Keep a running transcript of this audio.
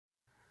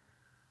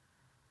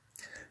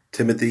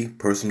Timothy,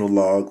 Personal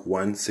Log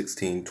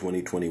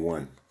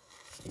 1/16/2021.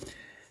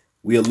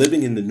 We are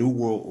living in the New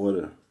World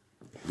Order.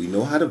 We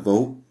know how to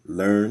vote,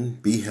 learn,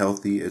 be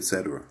healthy,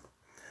 etc.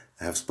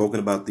 I have spoken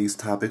about these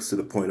topics to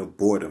the point of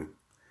boredom.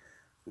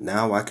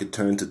 Now I could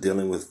turn to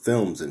dealing with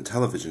films and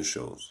television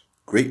shows,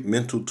 great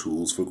mental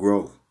tools for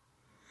growth,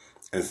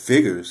 and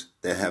figures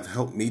that have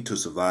helped me to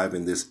survive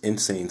in this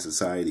insane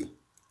society.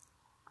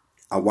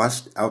 I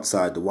watched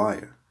Outside the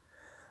Wire.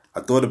 I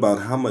thought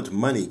about how much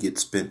money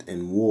gets spent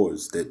in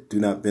wars that do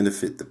not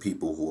benefit the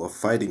people who are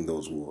fighting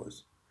those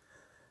wars.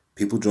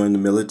 People join the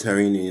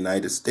military in the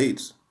United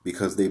States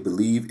because they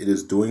believe it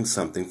is doing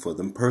something for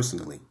them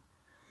personally.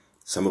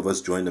 Some of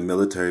us join the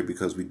military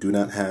because we do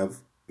not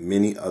have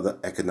many other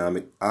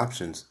economic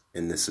options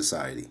in this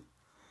society.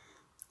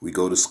 We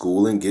go to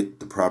school and get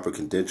the proper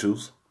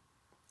credentials,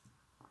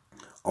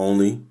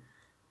 only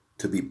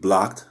to be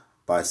blocked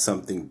by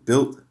something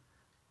built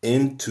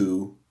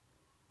into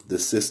the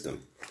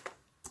system.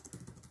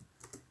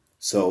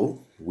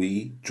 So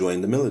we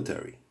join the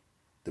military.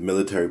 The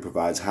military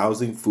provides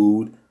housing,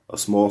 food, a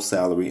small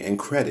salary, and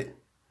credit.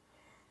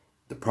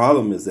 The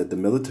problem is that the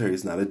military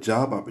is not a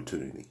job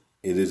opportunity.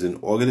 It is an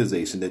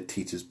organization that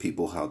teaches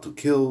people how to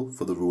kill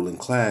for the ruling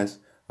class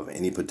of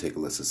any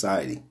particular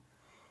society.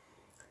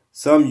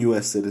 Some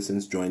U.S.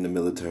 citizens join the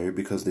military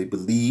because they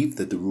believe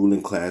that the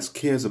ruling class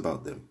cares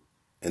about them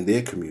and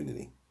their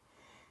community.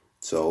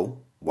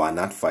 So why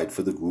not fight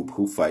for the group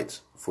who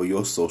fights for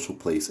your social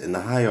place in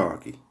the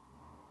hierarchy?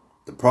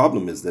 The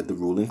problem is that the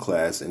ruling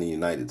class in the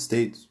United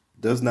States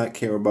does not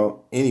care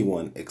about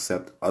anyone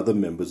except other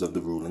members of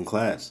the ruling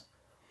class.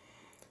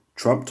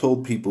 Trump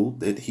told people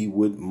that he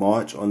would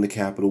march on the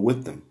Capitol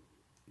with them.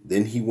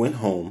 Then he went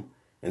home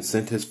and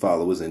sent his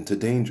followers into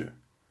danger.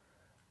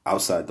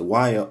 Outside the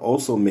Wire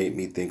also made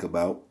me think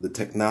about the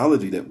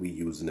technology that we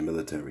use in the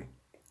military.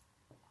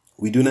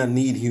 We do not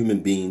need human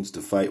beings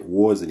to fight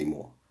wars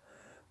anymore,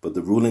 but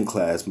the ruling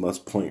class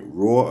must point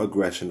raw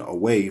aggression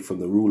away from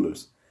the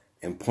rulers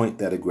and point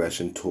that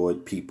aggression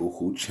toward people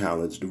who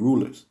challenge the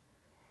rulers.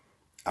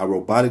 Our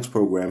robotics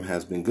program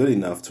has been good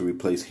enough to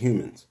replace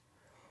humans,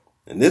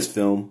 and this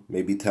film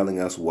may be telling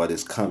us what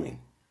is coming.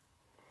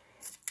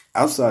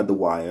 Outside the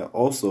Wire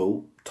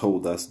also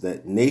told us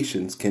that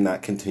nations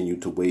cannot continue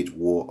to wage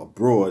war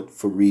abroad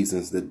for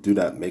reasons that do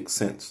not make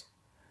sense.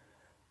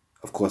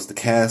 Of course, the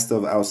cast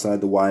of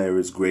Outside the Wire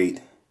is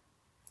great,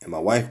 and my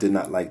wife did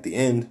not like the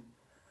end,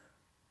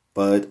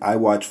 but I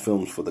watch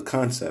films for the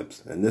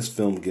concepts, and this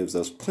film gives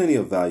us plenty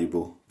of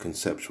valuable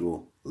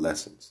conceptual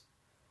lessons.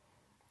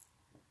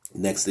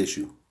 Next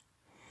issue.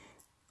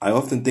 I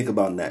often think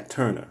about Nat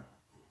Turner.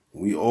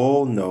 We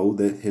all know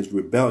that his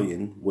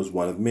rebellion was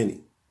one of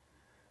many,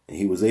 and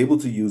he was able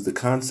to use the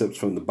concepts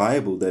from the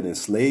Bible that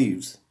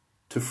enslaves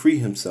to free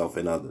himself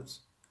and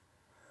others.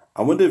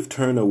 I wonder if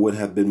Turner would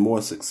have been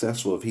more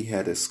successful if he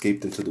had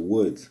escaped into the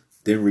woods,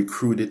 then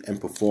recruited and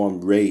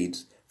performed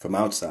raids from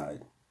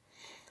outside.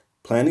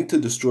 Planning to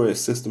destroy a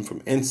system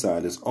from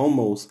inside is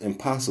almost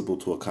impossible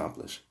to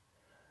accomplish.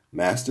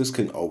 Masters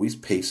can always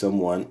pay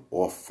someone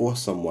or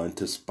force someone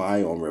to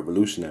spy on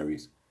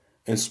revolutionaries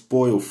and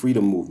spoil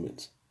freedom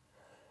movements.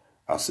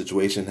 Our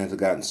situation has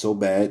gotten so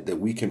bad that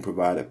we can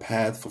provide a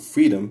path for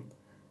freedom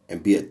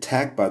and be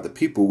attacked by the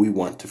people we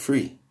want to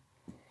free.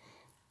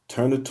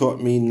 Turner taught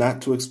me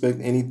not to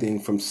expect anything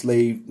from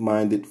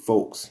slave-minded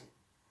folks.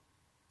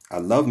 I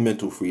love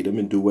mental freedom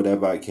and do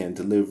whatever I can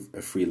to live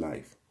a free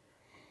life.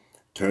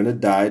 Turner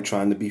died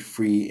trying to be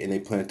free in a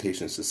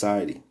plantation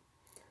society.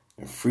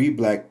 And free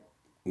black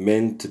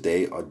men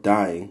today are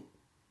dying.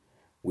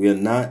 We are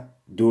not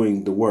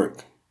doing the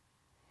work.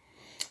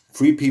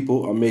 Free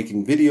people are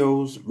making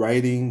videos,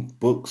 writing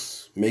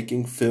books,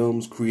 making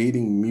films,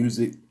 creating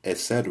music,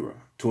 etc.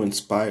 to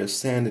inspire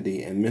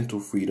sanity and mental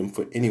freedom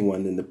for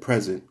anyone in the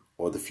present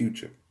or the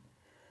future.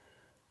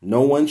 No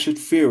one should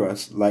fear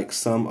us like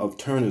some of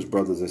Turner's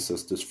brothers and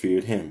sisters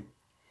feared him.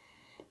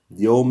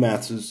 The old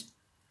masters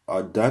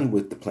are done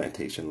with the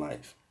plantation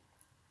life.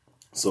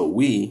 So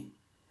we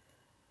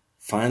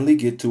finally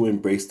get to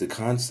embrace the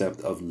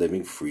concept of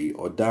living free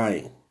or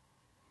dying.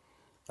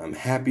 I'm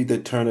happy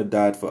that Turner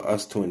died for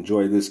us to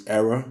enjoy this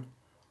era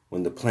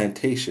when the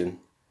plantation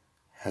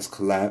has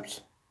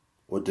collapsed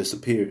or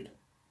disappeared.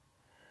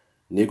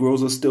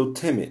 Negroes are still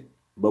timid,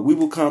 but we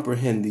will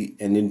comprehend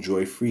and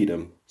enjoy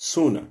freedom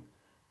sooner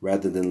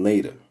rather than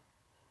later.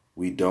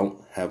 We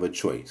don't have a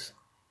choice.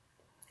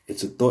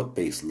 It's a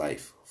thought-based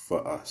life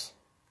for us.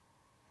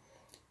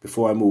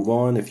 Before I move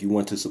on, if you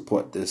want to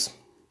support this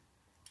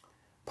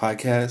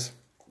podcast,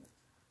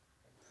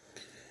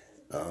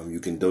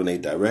 you can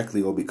donate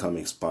directly or become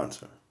a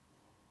sponsor.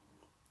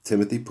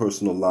 Timothy,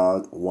 Personal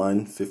Log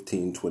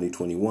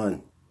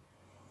 1/15/2021.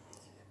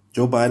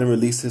 Joe Biden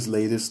released his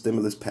latest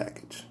stimulus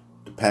package.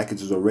 The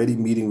package is already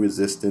meeting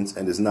resistance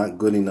and is not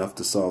good enough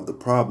to solve the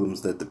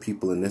problems that the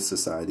people in this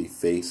society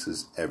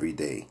faces every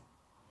day.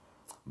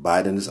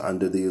 Biden is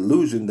under the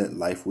illusion that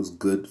life was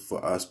good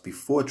for us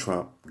before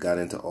Trump got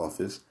into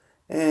office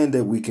and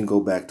that we can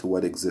go back to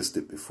what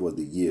existed before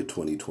the year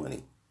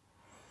 2020.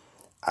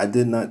 I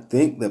did not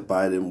think that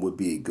Biden would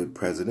be a good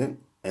president,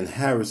 and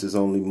Harris is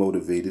only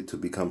motivated to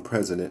become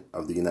president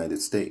of the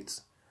United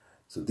States.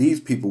 So these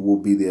people will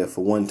be there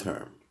for one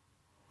term.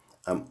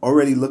 I'm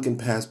already looking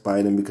past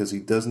Biden because he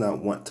does not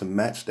want to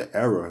match the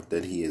era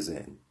that he is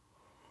in.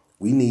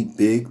 We need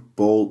big,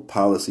 bold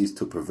policies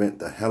to prevent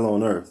the hell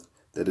on earth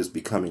that is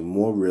becoming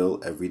more real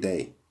every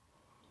day.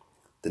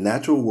 The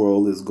natural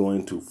world is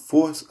going to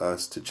force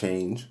us to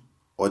change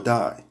or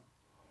die.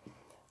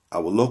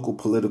 Our local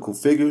political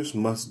figures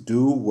must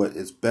do what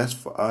is best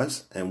for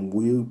us, and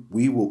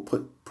we will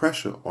put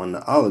pressure on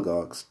the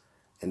oligarchs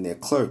and their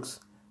clerks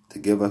to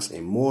give us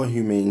a more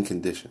humane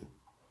condition.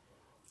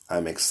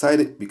 I'm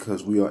excited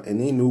because we are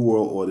in a new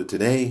world order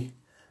today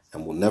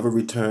and will never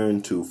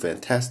return to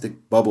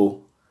fantastic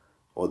bubble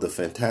or the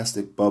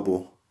fantastic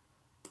bubble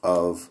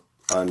of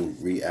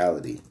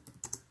unreality.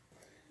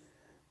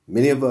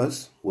 Many of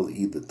us will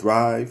either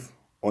thrive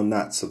or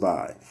not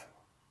survive,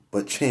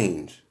 but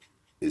change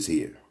is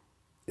here.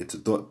 It's a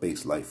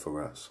thought-based life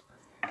for us.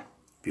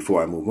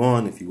 Before I move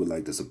on, if you would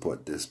like to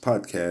support this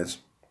podcast,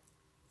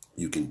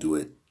 you can do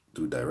it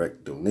through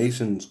direct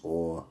donations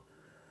or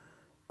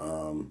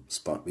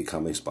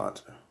become a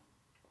sponsor.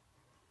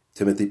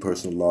 Timothy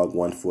Personal Log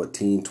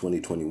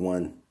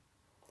 114-2021.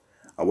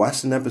 I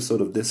watched an episode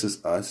of This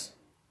Is Us,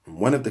 and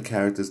one of the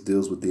characters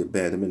deals with the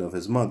abandonment of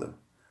his mother.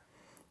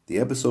 The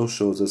episode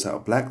shows us how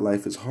black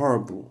life is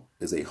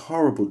a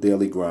horrible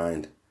daily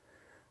grind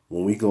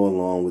when we go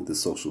along with the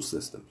social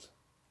systems.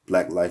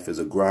 Black life is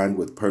a grind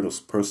with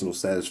personal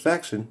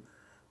satisfaction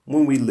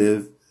when we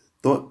live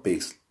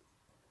thought-based,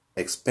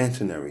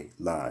 expansionary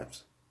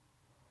lives.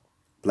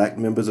 Black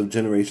members of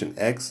Generation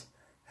X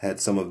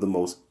had some of the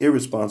most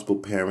irresponsible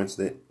parents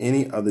than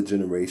any other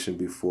generation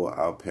before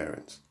our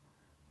parents.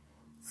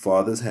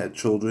 Fathers had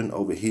children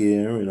over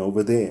here and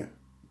over there.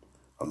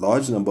 A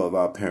large number of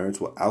our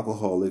parents were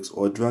alcoholics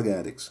or drug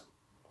addicts.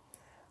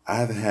 I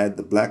have had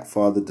the black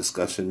father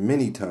discussion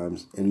many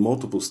times in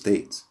multiple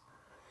states.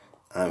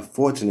 I am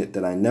fortunate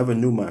that I never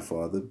knew my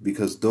father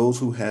because those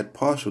who had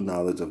partial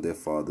knowledge of their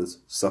fathers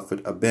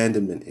suffered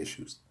abandonment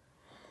issues.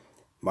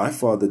 My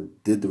father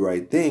did the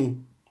right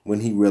thing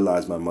when he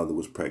realized my mother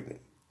was pregnant.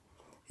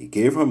 He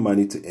gave her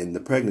money to end the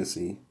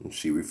pregnancy, and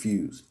she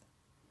refused.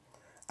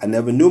 I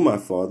never knew my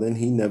father, and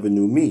he never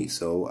knew me,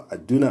 so I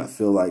do not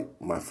feel like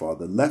my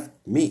father left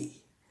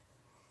me.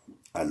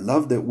 I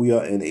love that we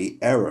are in an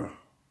era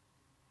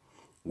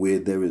where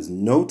there is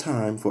no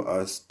time for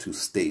us to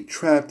stay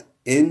trapped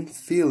in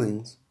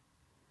feelings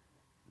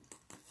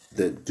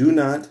that do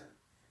not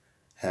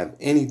have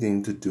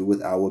anything to do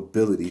with our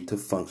ability to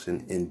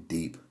function in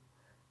deep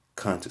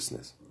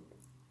consciousness.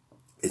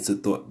 It's a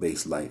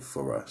thought-based life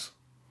for us.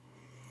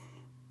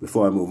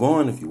 Before I move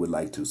on, if you would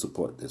like to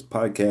support this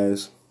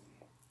podcast,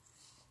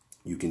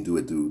 you can do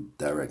it through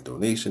direct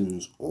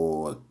donations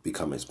or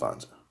become a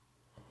sponsor.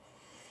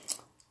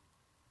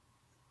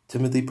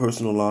 Timothy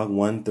Personal Log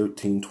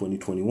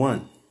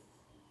 113-2021.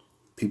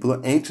 People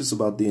are anxious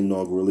about the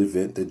inaugural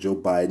event for Joe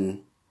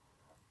Biden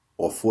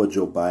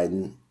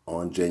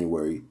on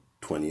January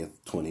 20th,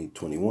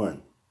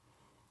 2021.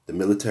 The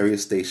military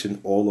is stationed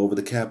all over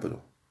the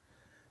Capitol.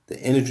 The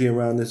energy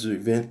around this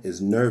event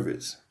is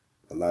nervous.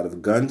 A lot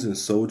of guns and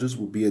soldiers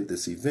will be at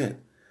this event.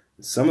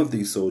 Some of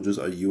these soldiers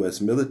are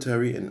U.S.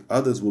 military and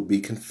others will be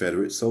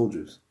Confederate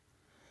soldiers.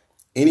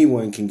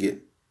 Anyone can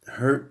get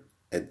hurt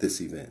at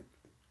this event.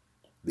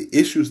 The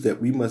issues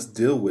that we must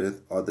deal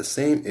with are the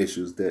same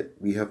issues that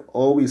we have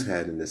always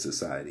had in this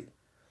society.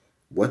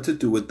 What to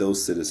do with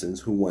those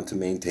citizens who want to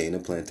maintain a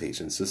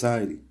plantation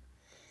society?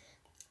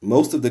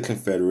 Most of the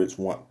Confederates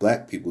want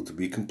black people to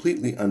be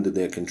completely under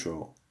their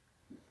control.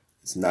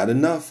 It's not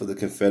enough for the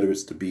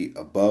Confederates to be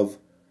above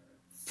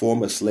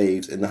former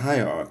slaves in the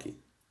hierarchy.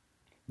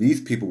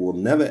 These people will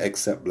never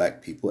accept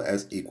black people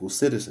as equal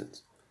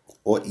citizens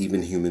or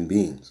even human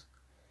beings.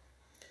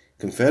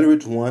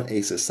 Confederates want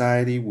a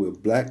society where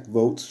black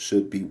votes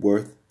should be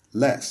worth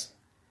less.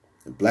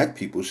 And black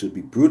people should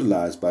be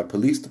brutalized by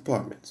police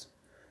departments.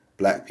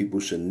 Black people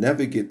should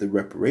never get the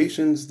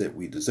reparations that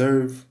we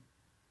deserve.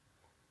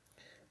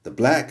 The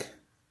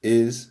problem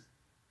is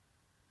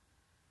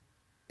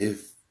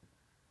if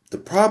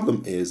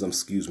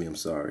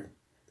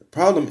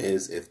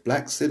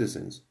black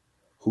citizens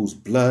whose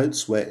blood,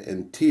 sweat,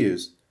 and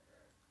tears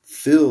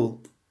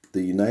fill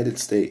the United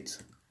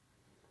States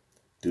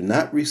do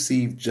not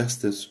receive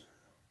justice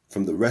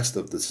from the rest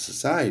of the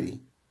society,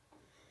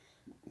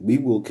 we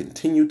will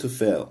continue to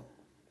fail.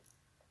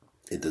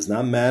 It does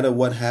not matter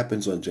what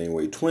happens on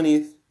January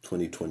 20th,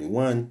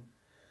 2021.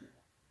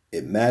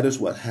 It matters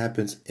what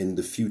happens in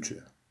the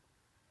future.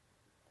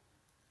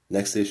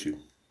 Next issue.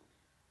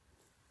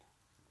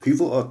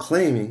 People are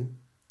claiming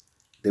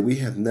that we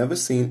have never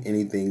seen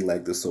anything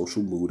like the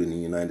social mood in the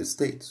United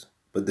States,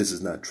 but this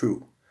is not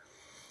true.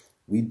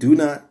 We do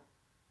not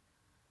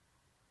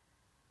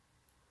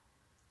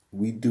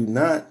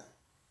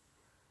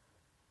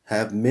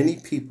have many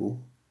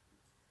people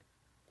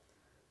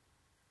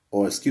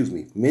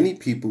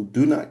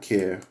do not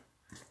care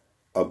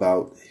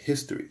about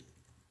history.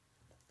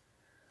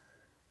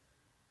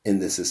 in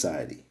this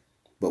society,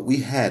 but we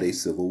had a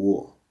civil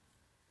war.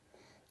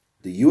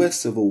 The U.S.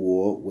 Civil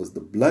War was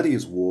the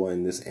bloodiest war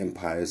in this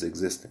empire's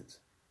existence.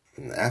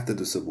 And after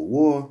the Civil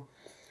War,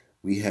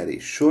 we had a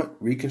short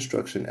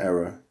Reconstruction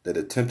era that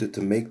attempted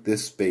to make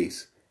this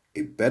space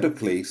a better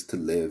place to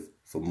live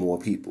for more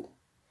people.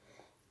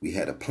 We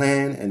had a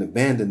plan and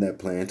abandoned that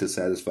plan to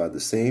satisfy the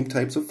same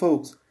types of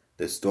folks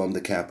that stormed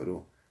the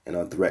Capitol and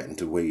are threatened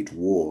to wage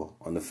war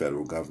on the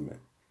federal government.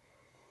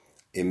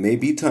 It may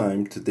be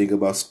time to think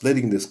about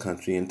splitting this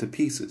country into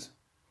pieces.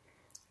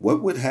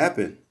 What would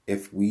happen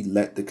if we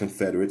let the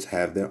Confederates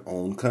have their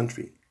own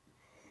country?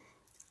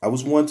 I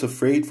was once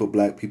afraid for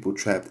black people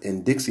trapped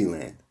in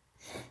Dixieland,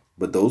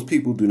 but those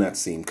people do not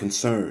seem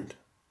concerned,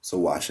 so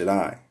why should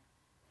I?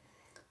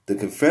 The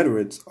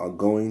Confederates are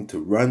going to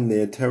run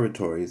their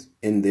territories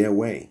in their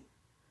way,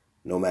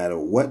 no matter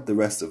what the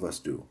rest of us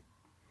do.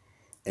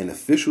 An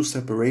official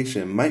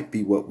separation might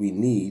be what we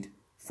need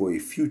for a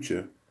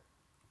future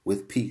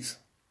with peace.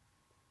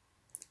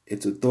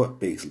 It's a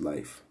thought-based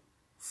life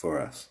for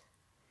us.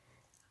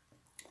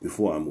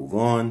 Before I move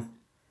on,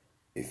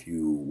 if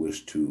you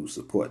wish to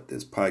support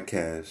this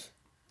podcast,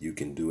 you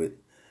can do it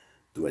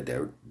through a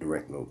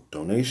direct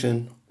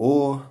donation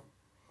or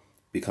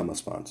become a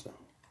sponsor.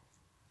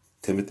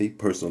 Timothy,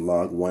 Personal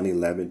Log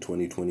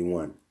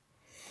 1/11/2021.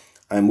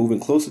 I am moving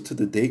closer to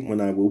the date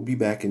when I will be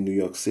back in New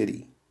York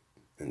City.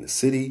 And the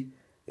city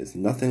is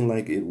nothing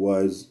like it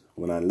was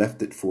when I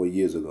left it 4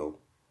 years ago.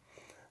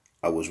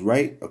 I was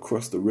right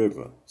across the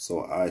river,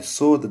 so I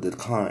saw the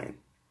decline.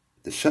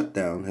 The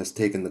shutdown has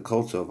taken the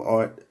culture of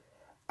art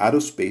out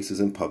of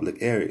spaces in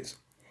public areas.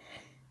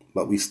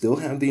 But we still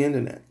have the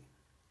internet.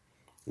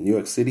 New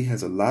York City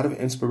has a lot of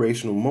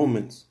inspirational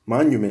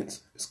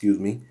monuments,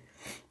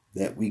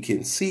 that we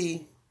can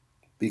see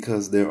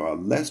because there are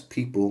less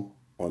people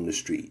on the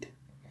street.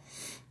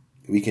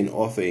 We can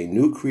offer a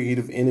new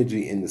creative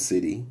energy in the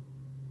city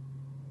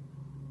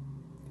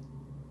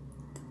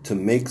to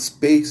make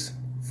space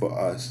for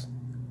us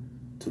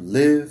to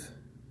live.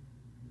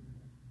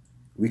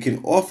 We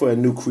can offer a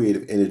new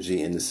creative energy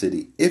in the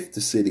city if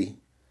the city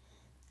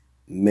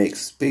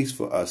makes space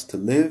for us to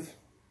live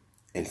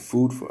and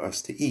food for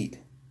us to eat.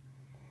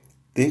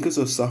 Thinkers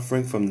are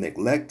suffering from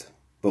neglect,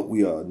 but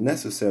we are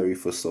necessary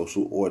for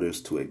social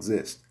orders to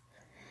exist.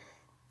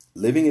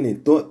 Living a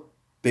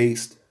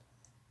thought-based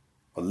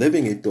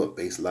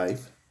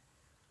life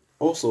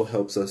also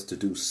helps us to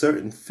do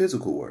certain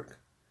physical work.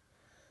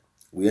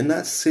 We are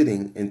not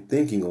sitting and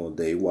thinking all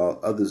day while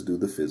others do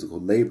the physical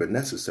labor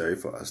necessary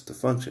for us to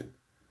function.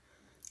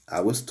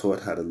 I was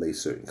taught how to lay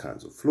certain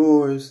kinds of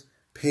floors,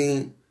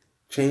 paint,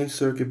 change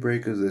circuit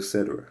breakers,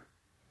 etc.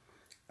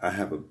 I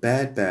have a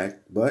bad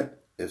back,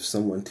 but if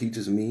someone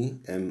teaches me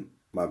and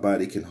my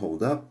body can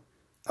hold up,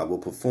 I will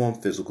perform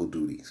physical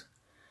duties.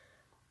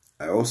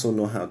 I also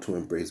know how to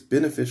embrace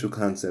beneficial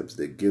concepts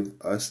that give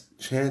us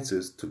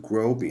chances to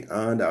grow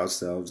beyond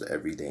ourselves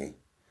every day.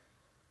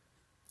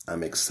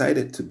 I'm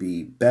excited to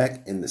be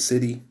back in the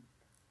city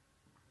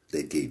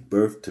that gave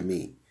birth to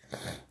me.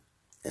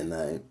 And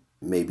I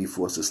may be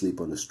forced to sleep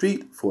on the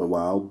street for a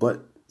while,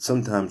 but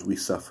sometimes we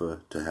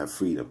suffer to have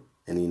freedom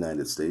in the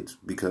United States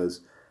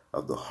because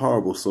of the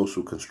horrible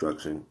social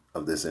construction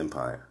of this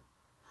empire.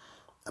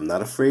 I'm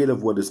not afraid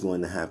of what is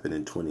going to happen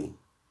in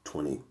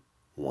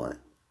 2021.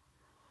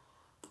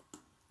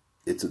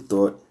 It's a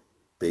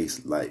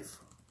thought-based life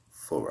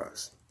for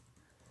us.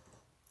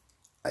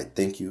 I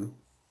thank you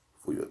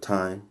for your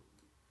time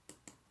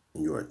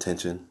and your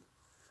attention,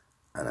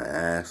 and I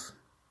ask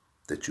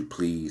that you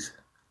please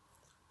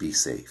be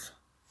safe.